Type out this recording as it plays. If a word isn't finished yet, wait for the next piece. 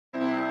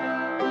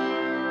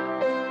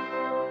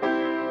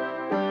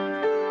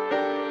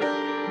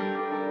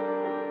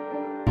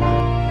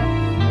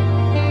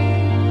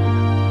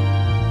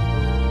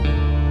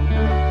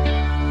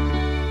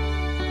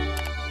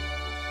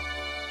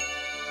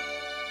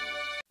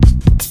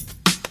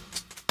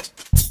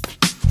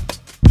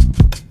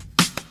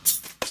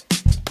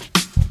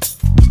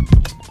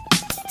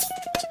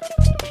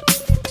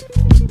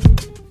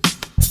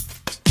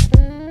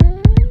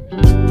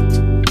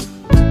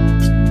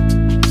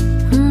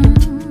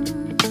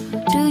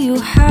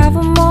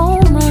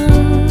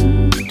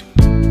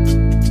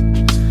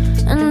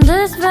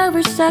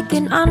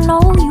second I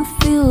know you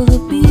feel the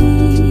beat.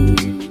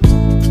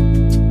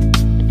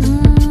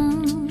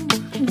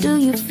 Do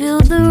you feel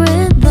the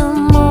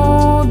rhythm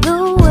all the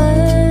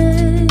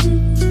way?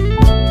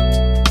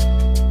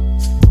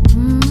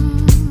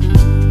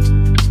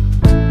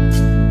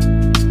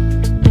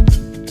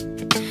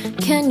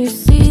 Can you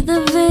see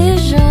the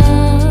vision?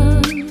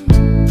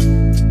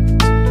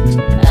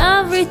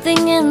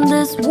 Everything in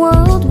this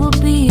world will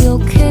be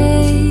okay.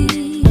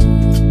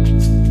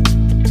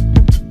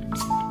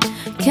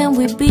 Can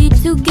we be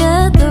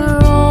together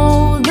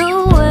all the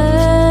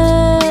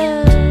way?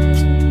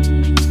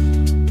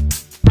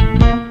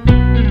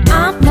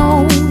 I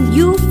know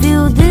you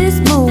feel this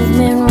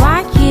movement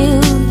right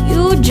here.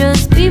 You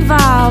just be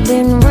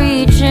vibing,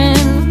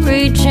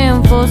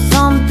 reaching for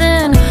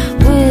something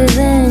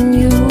within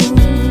you.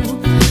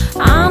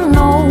 I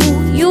know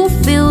you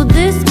feel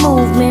this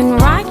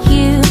movement right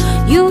here.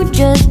 You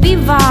just be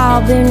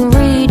vibing,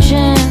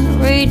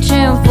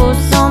 reaching for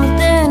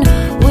something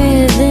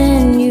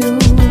within you.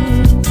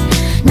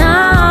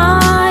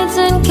 Nights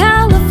in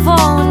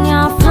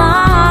California,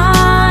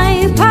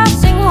 fly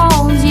passing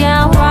homes,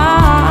 yeah,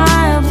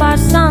 right by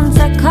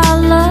sunset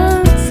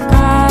colored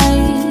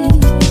skies.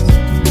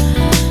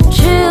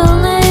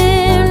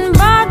 Chilling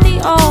by the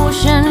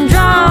ocean,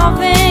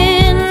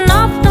 driving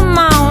up the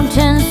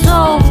mountain,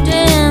 soaked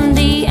in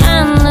the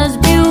endless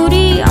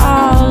beauty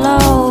all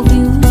of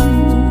you.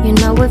 You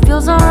know it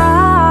feels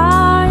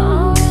alright,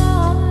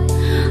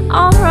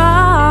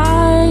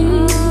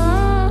 alright,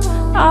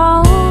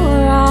 alright.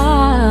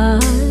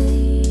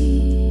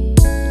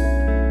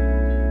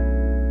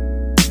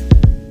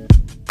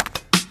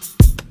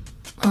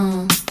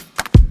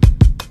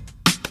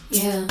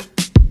 Yeah.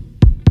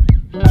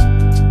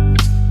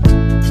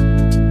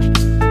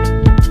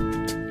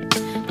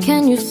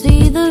 Can you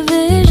see the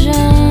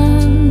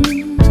vision?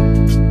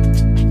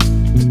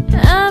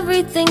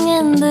 Everything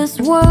in this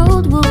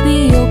world will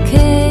be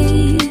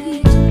okay.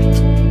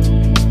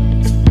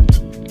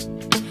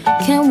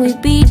 Can we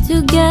be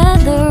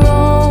together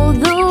all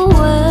the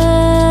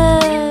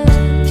way?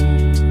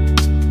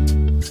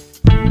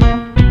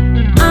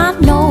 I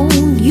know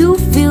you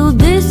feel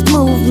this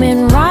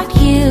movement right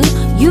here.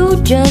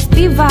 You just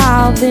be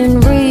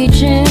vibing,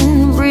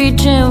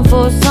 reaching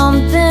for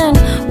something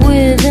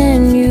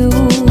within you.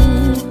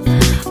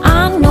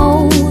 I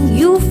know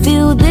you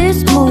feel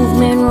this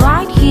movement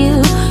right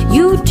here.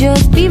 You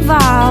just be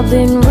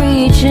vibing,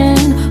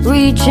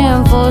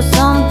 reaching for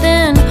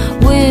something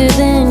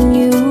within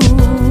you.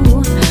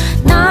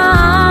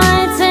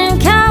 Nights in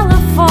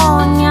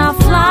California,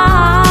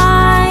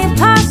 fly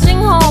passing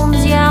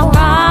homes, yeah,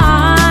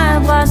 right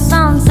by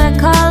sunset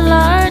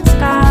colored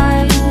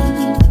skies.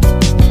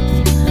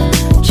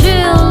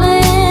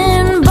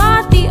 Chilling by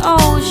the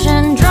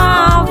ocean,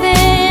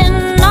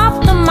 driving up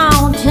the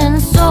mountain,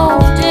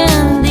 soaked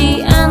in the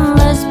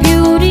endless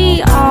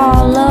beauty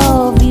all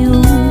of you.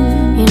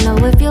 You know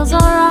it feels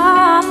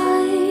alright,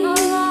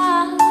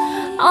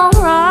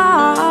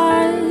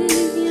 alright,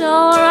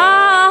 alright.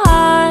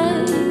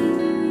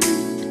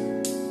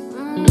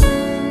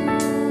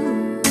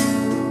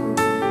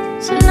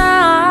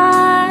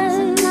 Tonight,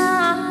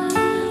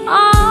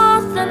 oh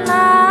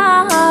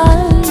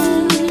tonight,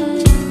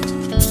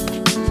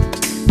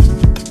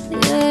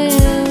 yeah.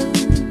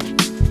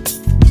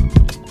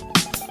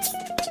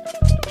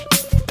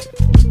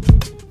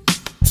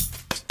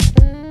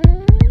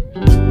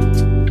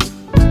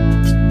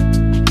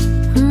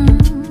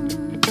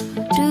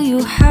 Do you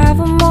have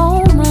a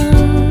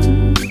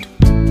moment?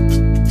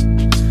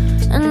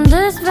 And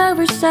this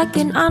very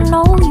second I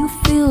know you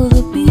feel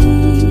the beat.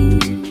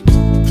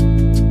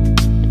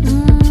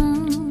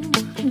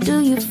 Do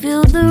you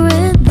feel the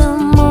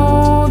rhythm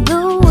all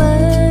the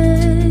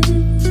way?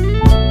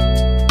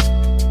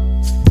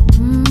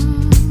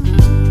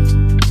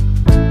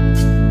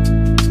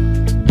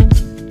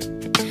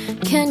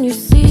 Can you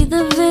see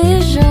the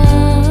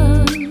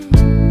vision?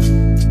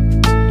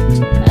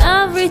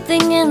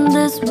 Everything in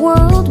this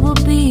world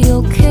will be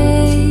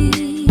okay.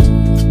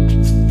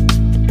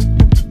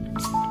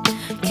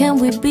 Can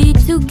we be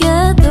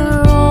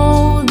together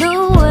all the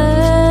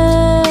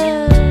way?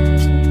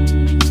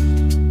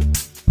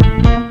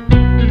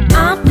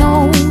 I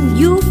know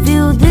you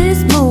feel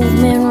this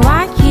movement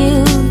right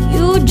here.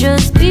 You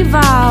just be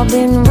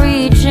vibing,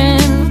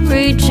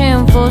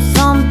 reaching for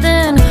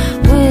something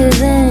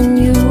within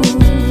you.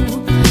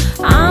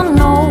 I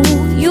know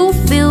you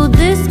feel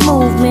this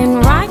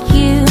movement right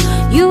here.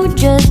 You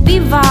just be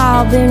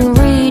vibing,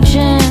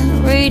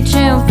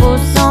 reaching for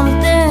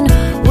something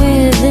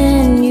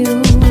within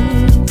you.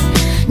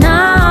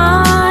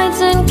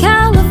 Nights in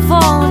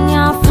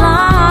California,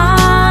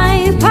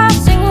 fly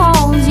passing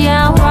homes,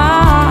 yeah,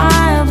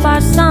 right by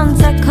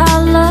sunset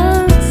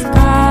colored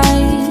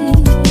skies.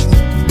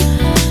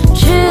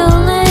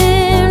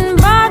 Chilling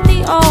by the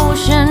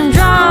ocean,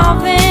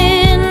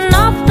 driving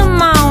up the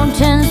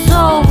mountain,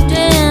 soaked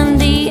in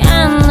the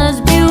endless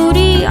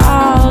beauty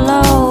all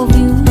of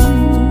you.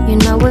 You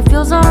know it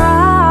feels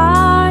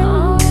alright,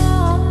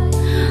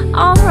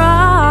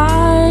 alright.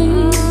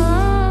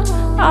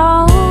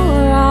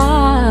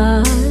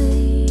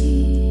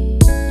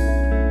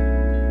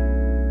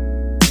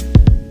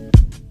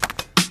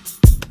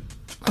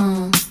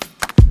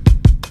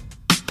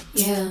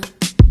 Yeah.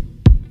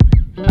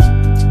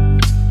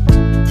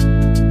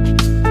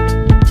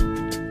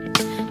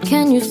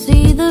 Can you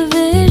see the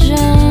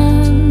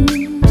vision?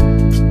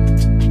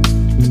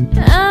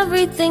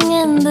 Everything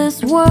in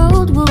this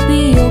world will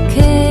be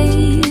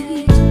okay.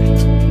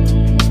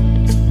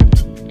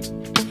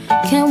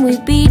 Can we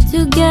be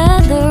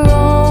together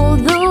all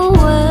the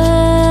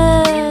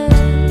way?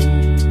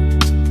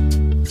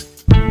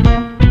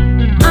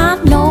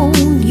 I know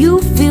you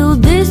feel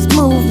this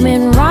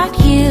movement right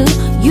here.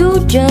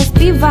 You just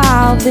be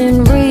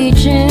vibing,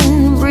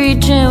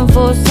 reaching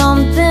for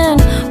something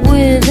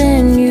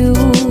within you.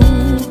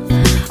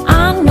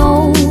 I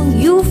know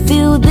you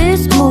feel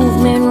this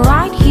movement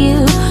right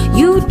here.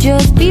 You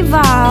just be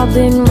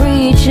vibing,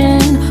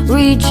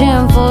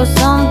 reaching for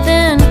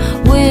something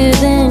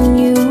within you.